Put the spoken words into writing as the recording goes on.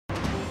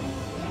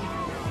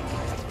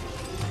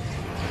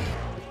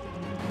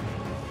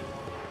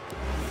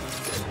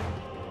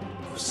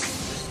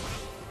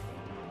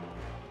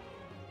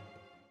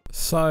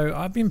So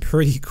I've been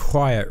pretty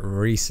quiet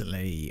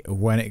recently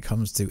when it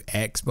comes to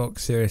Xbox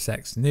Series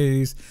X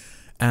news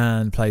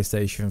and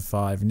PlayStation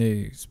 5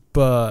 news,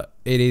 but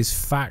it is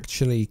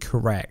factually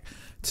correct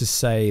to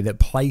say that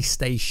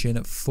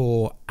PlayStation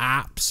 4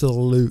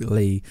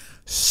 absolutely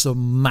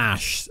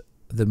smashed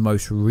the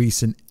most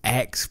recent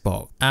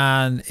Xbox,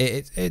 and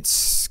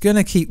it's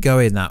gonna keep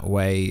going that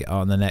way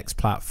on the next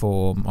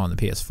platform, on the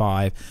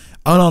PS5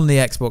 and on the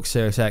Xbox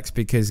Series X,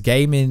 because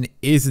gaming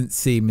isn't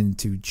seeming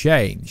to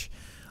change.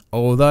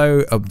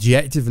 Although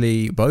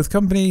objectively both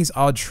companies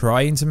are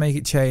trying to make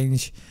it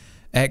change.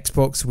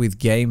 Xbox with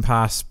Game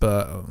Pass,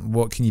 but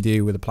what can you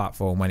do with a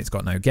platform when it's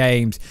got no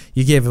games?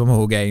 You give them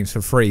all games for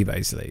free,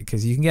 basically,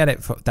 because you can get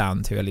it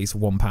down to at least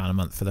 £1 a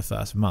month for the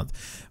first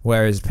month.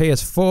 Whereas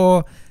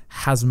PS4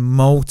 has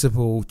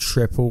multiple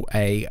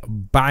AAA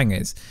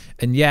bangers.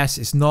 And yes,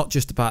 it's not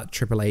just about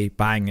AAA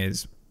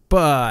bangers,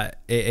 but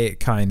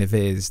it kind of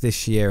is.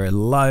 This year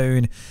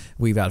alone,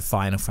 we've had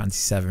Final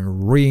Fantasy VII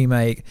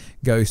Remake,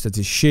 Ghost of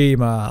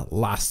Tsushima,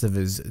 Last of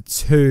Us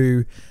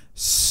 2,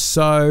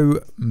 so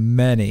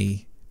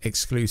many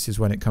exclusives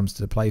when it comes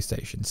to the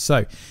PlayStation. So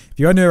if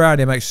you're new around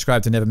here, make sure to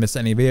subscribe to never miss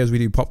any videos. We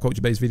do pop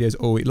culture based videos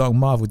all week long,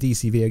 Marvel,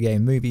 DC, video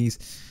game, movies,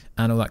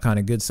 and all that kind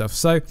of good stuff.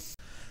 So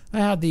I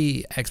had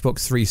the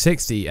Xbox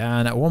 360,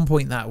 and at one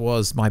point that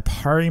was my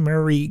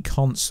primary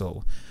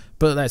console.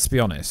 But let's be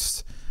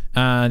honest,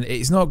 and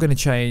it's not going to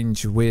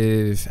change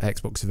with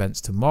Xbox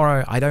events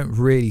tomorrow. I don't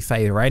really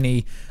favor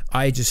any.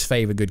 I just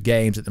favor good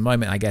games. At the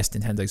moment, I guess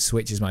Nintendo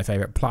Switch is my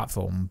favorite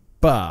platform.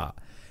 But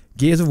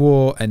Gears of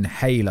War and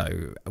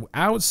Halo,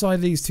 outside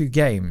of these two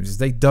games,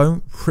 they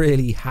don't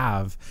really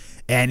have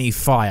any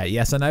fire.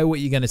 Yes, I know what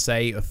you're going to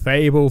say.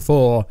 Fable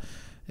 4.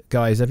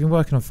 Guys, I've been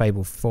working on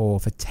Fable 4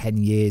 for 10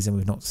 years and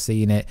we've not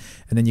seen it.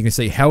 And then you can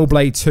say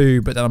Hellblade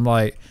 2, but then I'm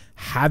like,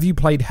 have you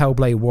played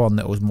Hellblade 1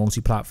 that was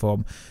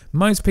multi-platform?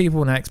 Most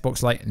people on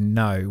Xbox like,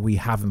 no, we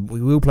haven't.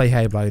 We will play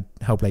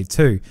Hellblade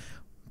 2,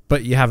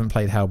 but you haven't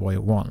played Hellblade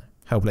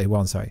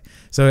 1, sorry.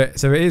 So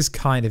it is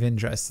kind of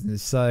interesting.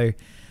 So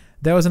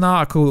there was an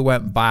article that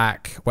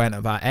went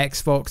about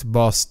Xbox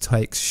boss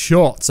takes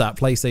shots at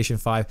PlayStation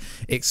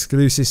 5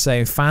 exclusives,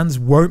 saying fans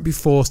won't be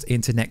forced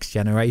into next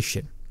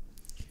generation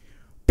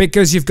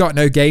because you've got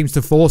no games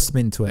to force them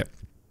into it.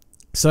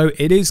 So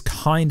it is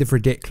kind of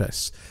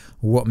ridiculous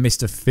what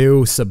Mr.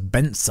 Phil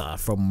Spencer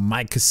from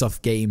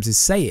Microsoft Games is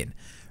saying,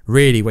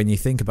 really, when you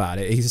think about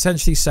it. He's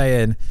essentially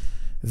saying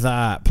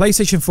that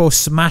PlayStation 4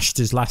 smashed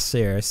us last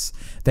series.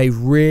 They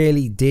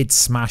really did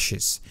smash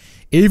us.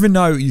 Even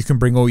though you can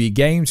bring all your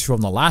games from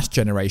the last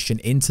generation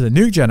into the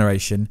new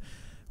generation,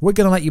 we're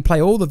going to let you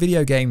play all the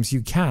video games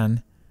you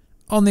can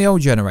on the old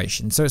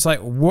generation. So it's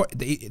like, what?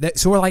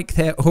 It's all like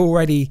they're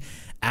already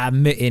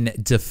admitting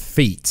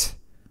defeat,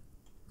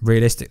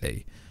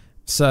 realistically.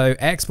 So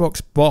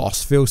Xbox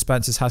boss Phil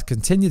Spencer has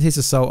continued his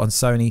assault on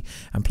Sony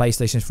and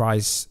PlayStation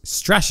 5's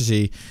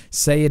strategy,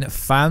 saying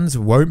fans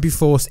won't be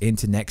forced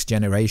into next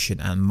generation,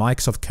 and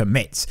Microsoft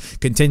commits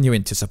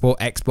continuing to support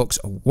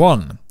Xbox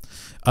One.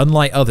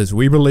 Unlike others,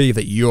 we believe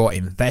that your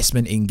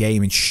investment in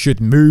gaming should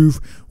move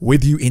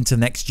with you into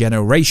next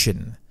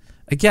generation.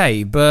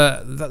 Okay,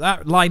 but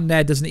that line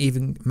there doesn't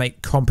even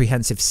make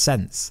comprehensive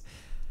sense.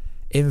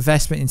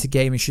 Investment into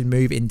gaming should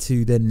move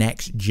into the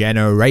next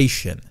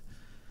generation.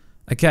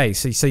 Okay,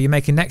 so you're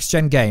making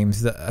next-gen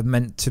games that are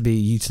meant to be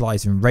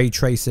utilizing ray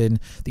tracing,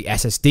 the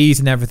SSDs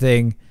and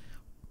everything,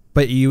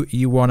 but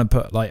you want to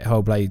put like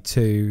Hellblade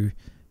 2,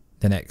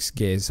 the next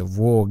Gears of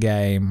War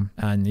game,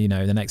 and you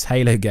know, the next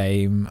Halo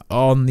game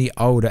on the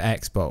older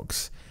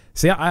Xbox.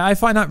 See, I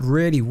find that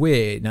really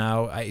weird.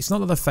 Now, it's not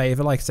that I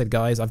favor, like I said,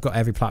 guys, I've got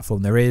every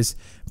platform there is.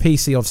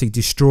 PC obviously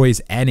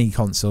destroys any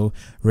console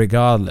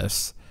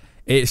regardless.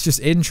 It's just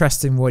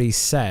interesting what he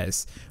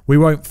says. We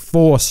won't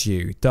force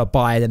you to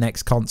buy the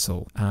next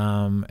console.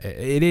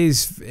 It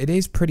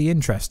is pretty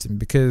interesting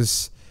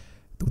because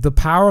the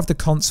power of the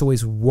console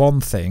is one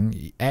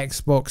thing.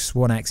 Xbox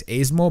One X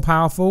is more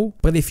powerful,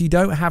 but if you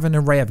don't have an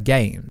array of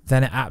games,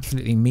 then it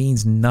absolutely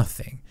means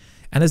nothing.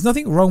 And there's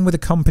nothing wrong with a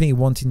company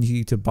wanting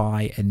you to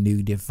buy a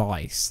new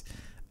device.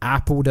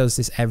 Apple does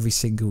this every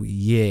single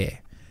year.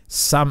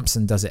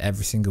 Samsung does it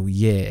every single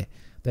year.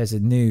 There's a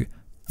new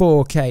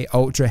 4K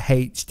Ultra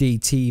HD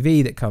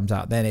TV that comes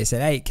out, then it's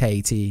an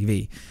 8K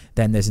TV,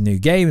 then there's a new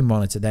gaming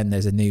monitor, then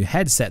there's a new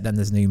headset, then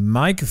there's a new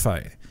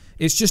microphone.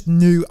 It's just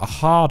new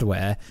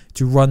hardware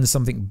to run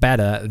something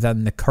better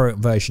than the current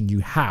version you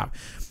have.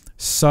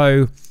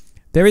 So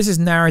there is this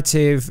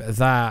narrative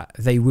that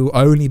they will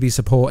only be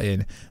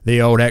supporting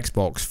the old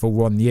Xbox for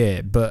 1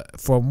 year, but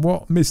from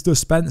what Mr.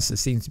 Spencer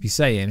seems to be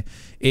saying,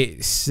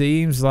 it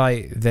seems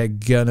like they're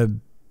gonna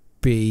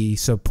be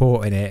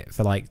supporting it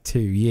for like 2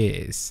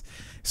 years.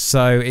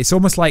 So it's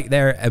almost like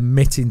they're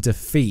admitting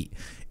defeat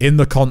in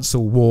the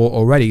console war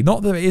already.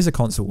 Not that it is a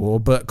console war,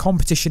 but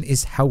competition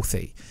is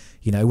healthy.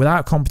 You know,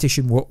 without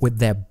competition, what would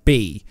there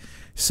be?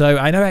 So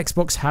I know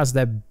Xbox has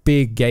their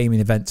big gaming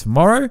event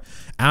tomorrow,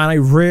 and I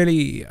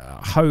really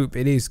hope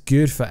it is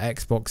good for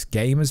Xbox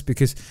gamers,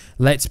 because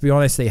let's be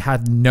honest, they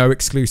had no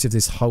exclusive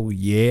this whole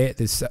year,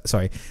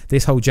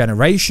 this whole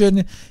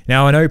generation.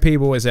 Now I know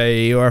people will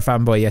say, you're a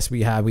fanboy. Yes,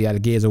 we had a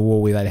Gears of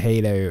War, we had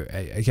Halo.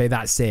 Okay,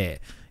 that's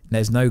it.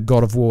 There's no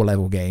God of War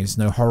level games,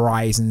 no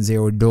Horizon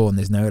Zero Dawn,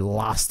 there's no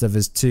Last of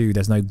Us 2,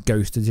 there's no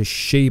Ghost of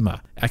Tsushima.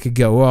 I could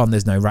go on,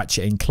 there's no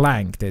Ratchet and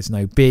Clank, there's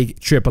no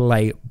big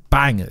AAA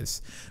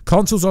bangers.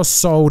 Consoles are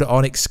sold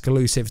on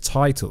exclusive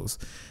titles.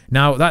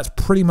 Now, that's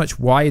pretty much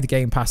why the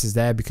Game Pass is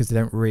there, because they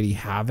don't really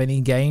have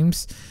any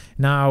games.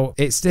 Now,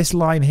 it's this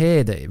line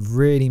here that it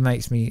really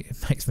makes me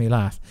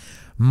laugh.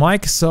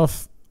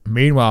 Microsoft,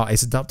 meanwhile,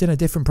 is adopting a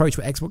different approach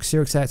with Xbox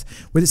Series X,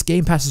 with its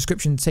Game Pass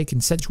subscription taking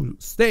central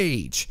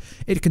stage.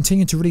 It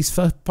continued to release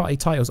first-party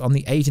titles on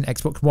the aging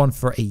Xbox One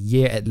for a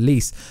year at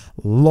least,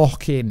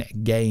 locking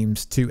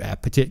games to a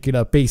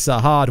particular piece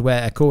of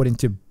hardware. According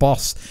to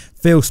boss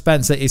Phil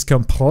Spencer, is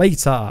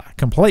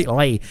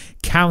completely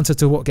counter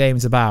to what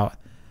game's about.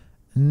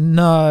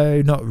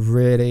 No, not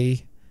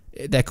really.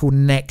 They're called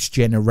next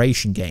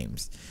generation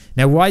games.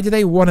 Now, why do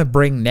they want to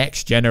bring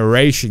next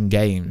generation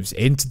games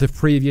into the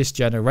previous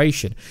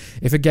generation?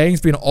 If a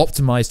game's been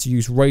optimized to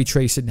use ray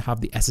tracing,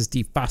 have the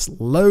SSD fast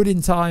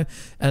loading time,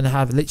 and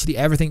have literally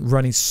everything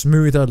running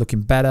smoother,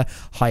 looking better,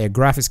 higher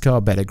graphics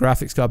card, better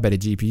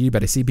GPU,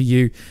 better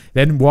CPU,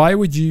 then why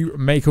would you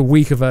make a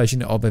weaker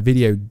version of a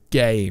video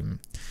game?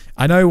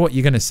 I know what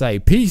you're going to say.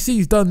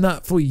 PC's done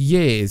that for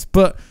years,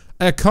 but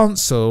a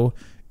console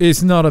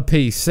is not a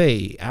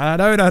PC. And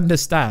I don't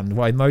understand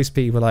why most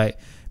people are like,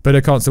 but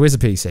a console is a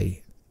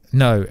PC.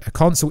 No, a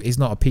console is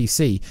not a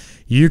PC.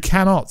 You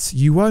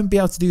won't be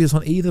able to do this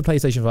on either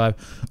PlayStation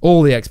 5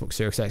 or the Xbox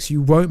Series X.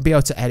 You won't be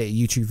able to edit a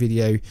YouTube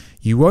video.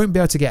 You won't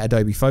be able to get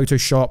Adobe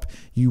Photoshop.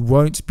 You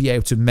won't be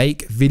able to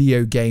make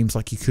video games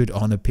like you could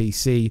on a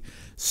PC.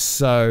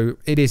 So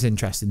it is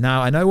interesting.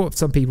 Now, I know what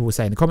some people will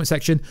say in the comment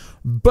section,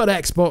 but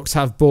Xbox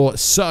have bought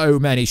so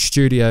many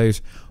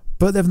studios,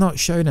 but they've not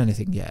shown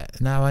anything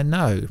yet. Now, I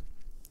know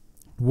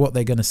what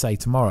they're going to say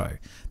tomorrow.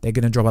 They're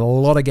going to drop a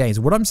lot of games.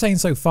 What I'm saying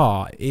so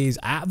far is,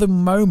 at the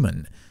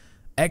moment,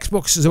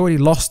 Xbox has already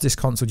lost this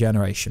console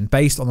generation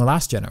based on the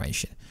last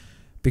generation,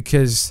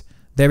 because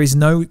there is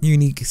no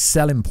unique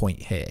selling point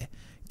here.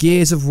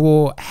 Gears of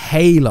War,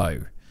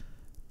 Halo,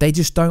 they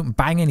just don't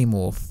bang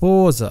anymore.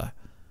 Forza,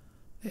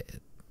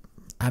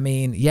 I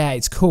mean, yeah,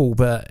 it's cool,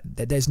 but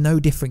there's no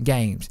different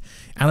games.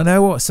 And I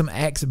know what some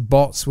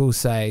Xbots will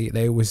say.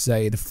 They will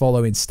say the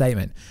following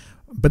statement: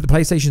 but the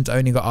PlayStation's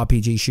only got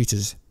RPG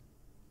shooters,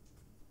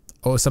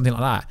 or something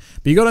like that.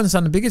 But you got to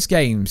understand, the biggest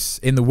games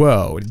in the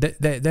world,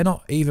 they're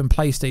not even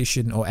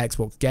PlayStation or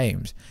Xbox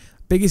games.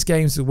 Biggest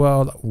games in the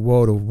world: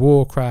 World of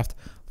Warcraft,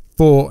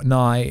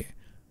 Fortnite.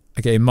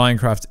 Okay,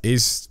 Minecraft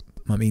is,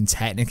 I mean,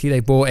 technically they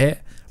bought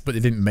it, but they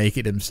didn't make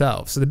it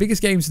themselves. So the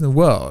biggest games in the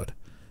world,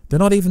 they're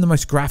not even the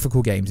most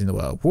graphical games in the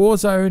world.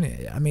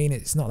 Warzone, I mean,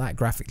 it's not that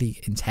graphically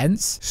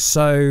intense.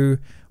 So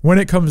when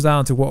it comes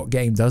down to what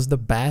game does the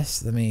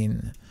best, I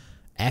mean,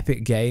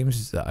 Epic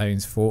Games that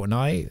owns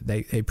Fortnite,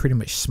 they pretty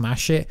much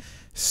smash it.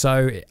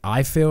 So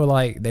I feel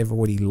like they've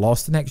already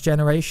lost the next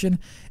generation,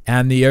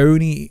 and the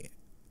only,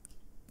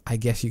 I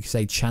guess you could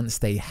say, chance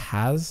they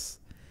has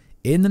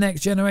in the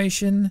next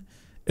generation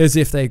is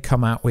if they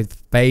come out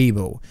with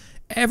Fable.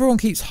 Everyone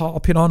keeps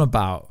harping on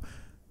about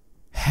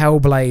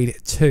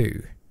Hellblade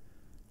 2,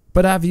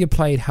 but have you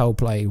played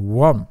Hellblade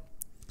 1?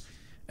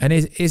 And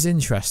it is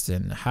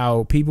interesting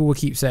how people will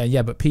keep saying,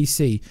 yeah, but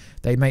PC,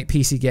 they make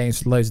PC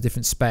games for loads of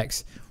different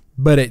specs,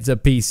 but it's a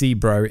PC,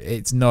 bro.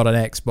 It's not an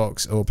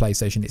Xbox or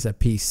PlayStation, it's a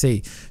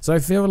PC. So I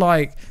feel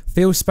like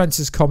Phil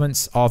Spencer's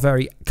comments are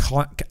very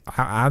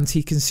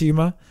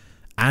anti-consumer,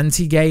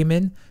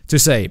 anti-gaming, to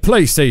say,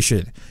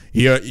 PlayStation,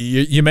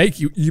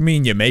 you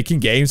mean you're making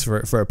games for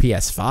a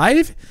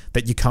PS5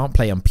 that you can't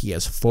play on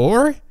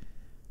PS4?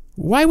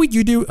 Why would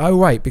you do? Oh,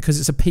 right, because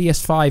it's a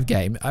PS5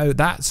 game. Oh,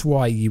 that's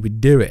why you would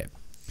do it.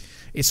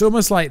 It's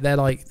almost like they're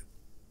like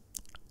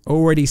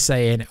already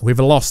saying, we've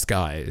lost,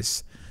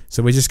 guys,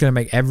 so we're just going to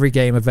make every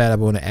game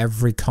available on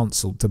every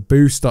console to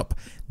boost up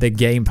the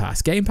Game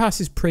Pass. Game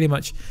Pass is pretty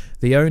much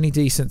the only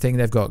decent thing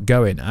they've got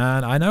going.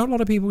 And I know a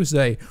lot of people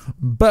say,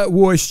 but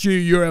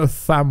Warstu, you're a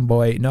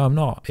fanboy. No, I'm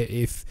not.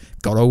 If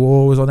God of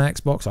War was on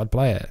Xbox, I'd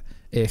play it.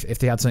 If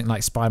they had something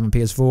like Spider-Man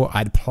PS4,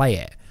 I'd play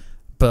it.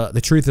 But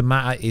the truth of the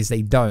matter is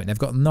they don't. They've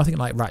got nothing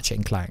like Ratchet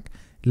and Clank.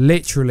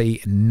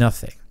 Literally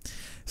nothing.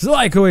 So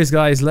like always,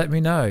 guys, let me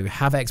know.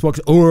 Have Xbox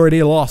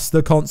already lost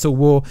the console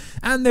war?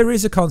 And there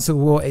is a console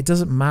war. It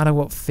doesn't matter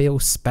what Phil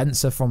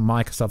Spencer from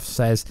Microsoft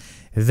says.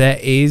 There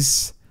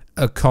is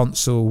a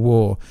console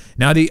war.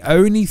 Now, the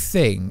only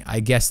thing I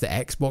guess the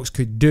Xbox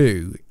could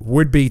do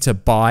would be to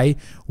buy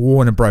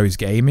Warner Bros.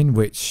 Gaming,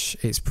 which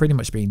it's pretty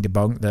much been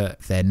debunked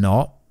that they're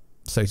not,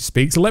 so to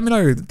speak. So let me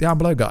know down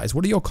below, guys.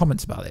 What are your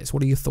comments about this?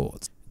 What are your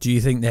thoughts? Do you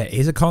think there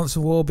is a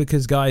console war?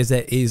 Because, guys,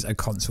 there is a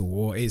console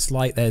war. It's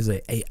like there's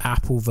a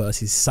Apple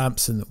versus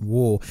Samsung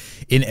war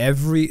in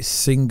every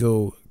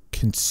single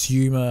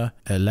consumer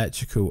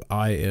electrical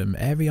item,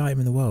 every item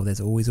in the world,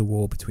 there's always a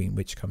war between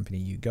which company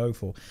you go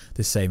for.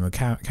 The same with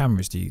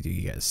cameras. Do you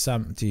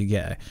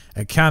get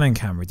a Canon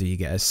camera? Do you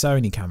get a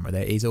Sony camera?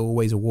 There is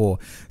always a war.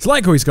 So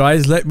like always,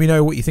 guys, let me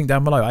know what you think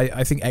down below.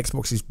 I think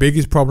Xbox's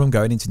biggest problem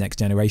going into next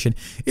generation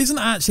isn't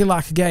actually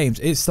lack of games.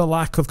 It's the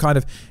lack of kind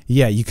of,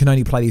 yeah, you can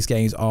only play these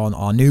games on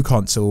our new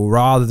console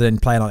rather than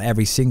playing on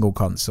every single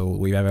console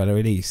we've ever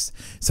released.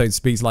 So it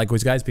speaks like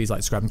always, guys. Please like,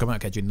 subscribe, and comment. I'll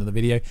catch you in another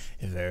video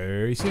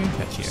very soon.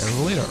 Catch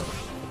you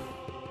later.